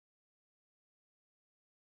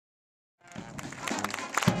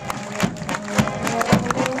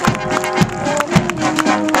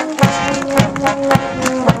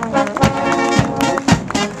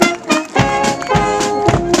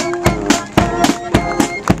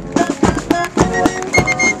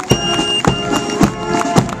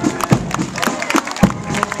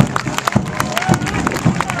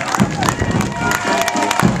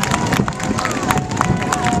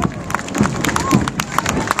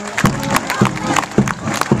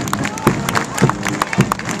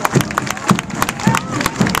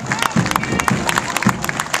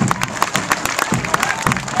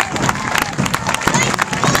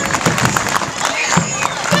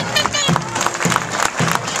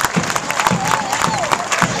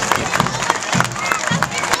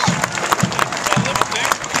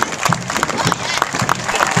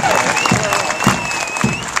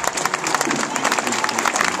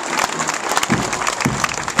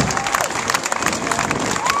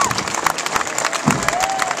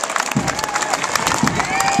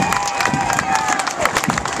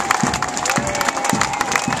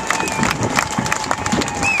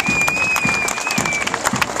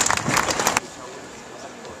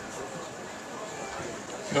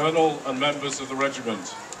Colonel and members of the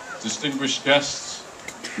regiment, distinguished guests,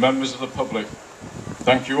 members of the public,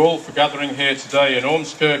 thank you all for gathering here today in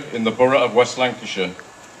Ormskirk in the Borough of West Lancashire.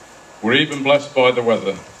 We're even blessed by the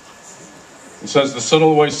weather. It says the sun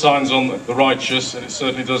always shines on the righteous, and it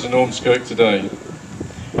certainly does in Ormskirk today.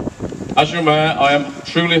 As your Mayor, I am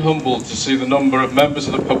truly humbled to see the number of members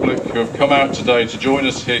of the public who have come out today to join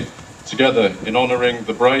us here together in honouring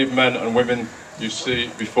the brave men and women you see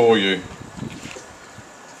before you.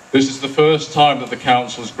 This is the first time that the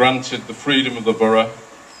Council has granted the freedom of the borough,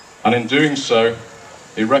 and in doing so,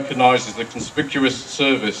 it recognises the conspicuous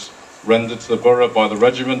service rendered to the borough by the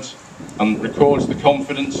regiment and records the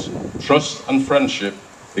confidence, trust and friendship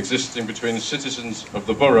existing between the citizens of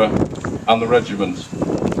the borough and the regiment.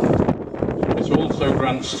 It also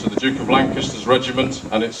grants to the Duke of Lancaster's regiment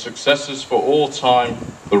and its successors for all time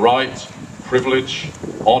the right, privilege,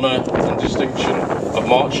 honour and distinction of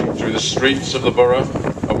marching through the streets of the Borough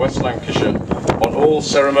of West Lancashire on all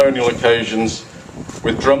ceremonial occasions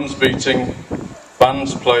with drums beating,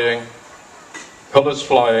 bands playing, colours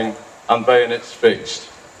flying and bayonets fixed.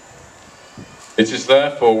 It is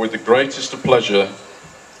therefore with the greatest of pleasure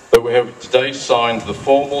that we have today signed the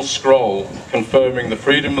formal scroll confirming the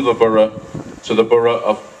freedom of the Borough to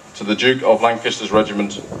the Duke of Lancaster's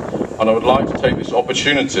regiment, and I would like to take this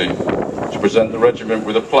opportunity to present the regiment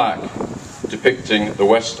with a plaque depicting the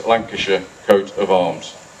West Lancashire coat of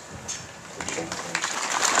arms.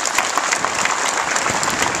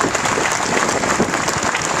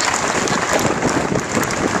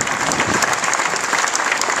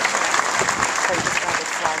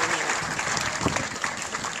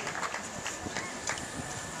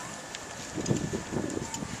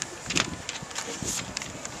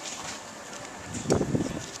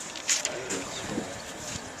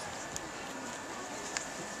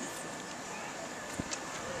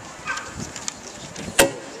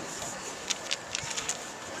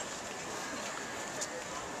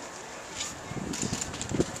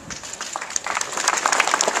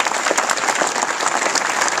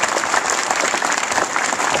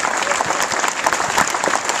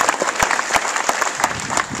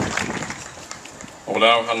 I will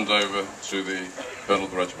now hand over to the Colonel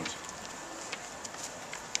of the Regiment.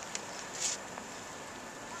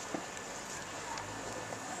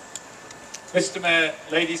 Mr. Mayor,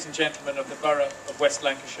 ladies and gentlemen of the Borough of West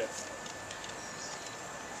Lancashire,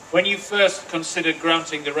 when you first considered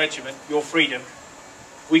granting the regiment your freedom,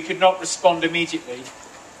 we could not respond immediately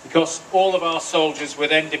because all of our soldiers were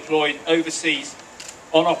then deployed overseas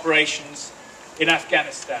on operations in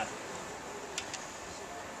Afghanistan.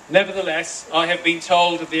 Nevertheless, I have been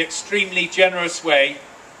told of the extremely generous way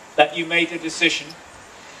that you made a decision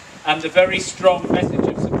and the very strong message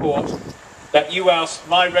of support that you asked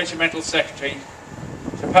my regimental secretary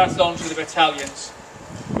to pass on to the battalions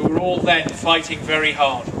who were all then fighting very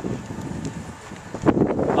hard.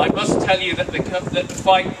 I must tell you that the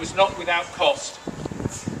fight was not without cost,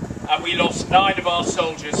 and we lost 9 of our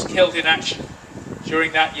soldiers killed in action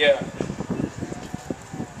during that year.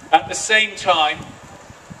 At the same time,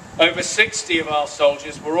 over 60 of our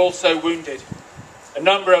soldiers were also wounded, a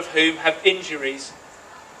number of whom have injuries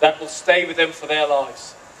that will stay with them for their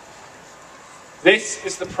lives. This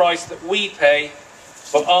is the price that we pay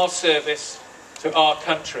for our service to our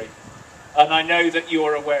country, and I know that you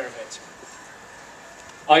are aware of it.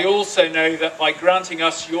 I also know that by granting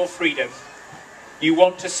us your freedom, you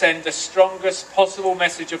want to send the strongest possible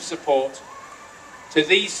message of support to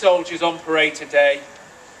these soldiers on parade today,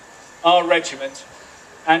 our regiment,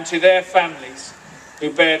 and to their families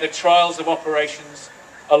who bear the trials of operations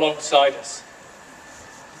alongside us.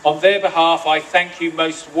 On their behalf, I thank you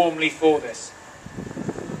most warmly for this.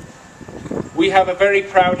 We have a very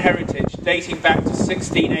proud heritage dating back to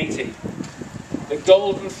 1680. The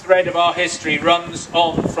golden thread of our history runs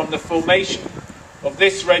on from the formation of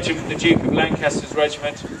this regiment, the Duke of Lancaster's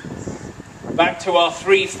regiment, back to our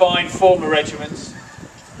 3 fine former regiments,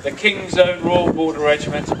 the King's Own Royal Border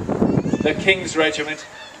Regiment, the King's Regiment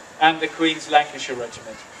and the Queen's Lancashire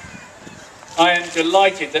Regiment. I am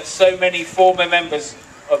delighted that so many former members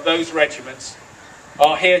of those regiments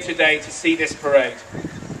are here today to see this parade.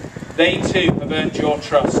 They too have earned your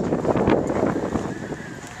trust.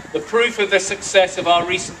 The proof of the success of our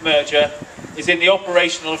recent merger is in the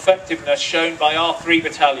operational effectiveness shown by our 3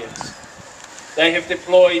 battalions. They have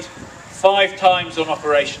deployed 5 times on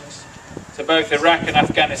operations to both Iraq and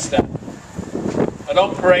Afghanistan. And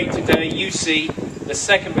on parade today you see the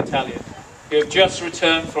 2nd Battalion, who have just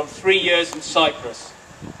returned from 3 years in Cyprus.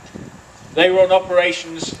 They were on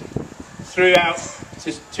operations throughout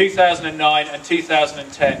 2009 and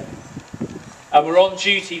 2010, and were on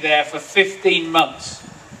duty there for 15 months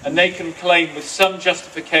and they can claim with some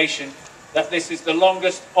justification that this is the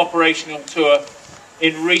longest operational tour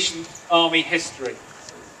in recent Army history.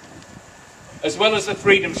 As well as the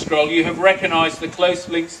Freedom Scroll, you have recognised the close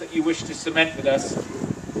links that you wish to cement with us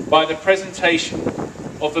by the presentation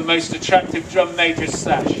of the most attractive Drum Major's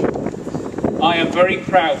sash. I am very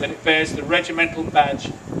proud that it bears the regimental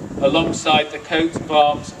badge alongside the coat of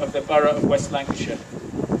arms of the Borough of West Lancashire.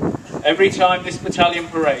 Every time this battalion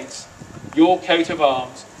parades, your coat of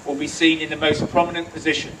arms will be seen in the most prominent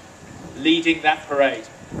position, leading that parade.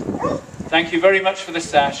 Thank you very much for the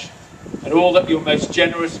sash and all that your most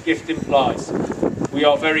generous gift implies. We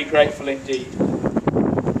are very grateful indeed.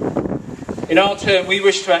 In our turn, we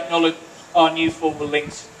wish to acknowledge our new formal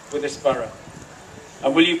links with this borough.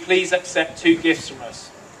 And will you please accept 2 gifts from us?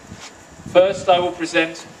 First, I will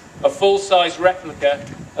present a full-size replica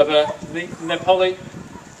of a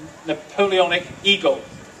Napoleonic eagle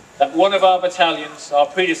that one of our battalions, our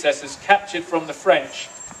predecessors, captured from the French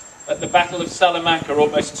at the Battle of Salamanca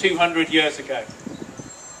almost 200 years ago.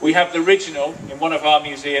 We have the original in one of our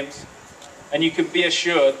museums, and you can be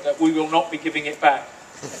assured that we will not be giving it back.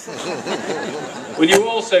 Will you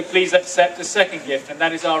also please accept a second gift, and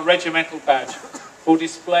that is our regimental badge, for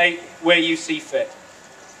display where you see fit.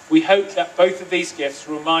 We hope that both of these gifts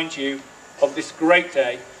remind you of this great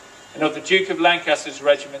day and of the Duke of Lancaster's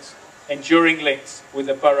regiment's enduring links with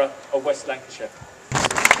the Borough of West Lancashire.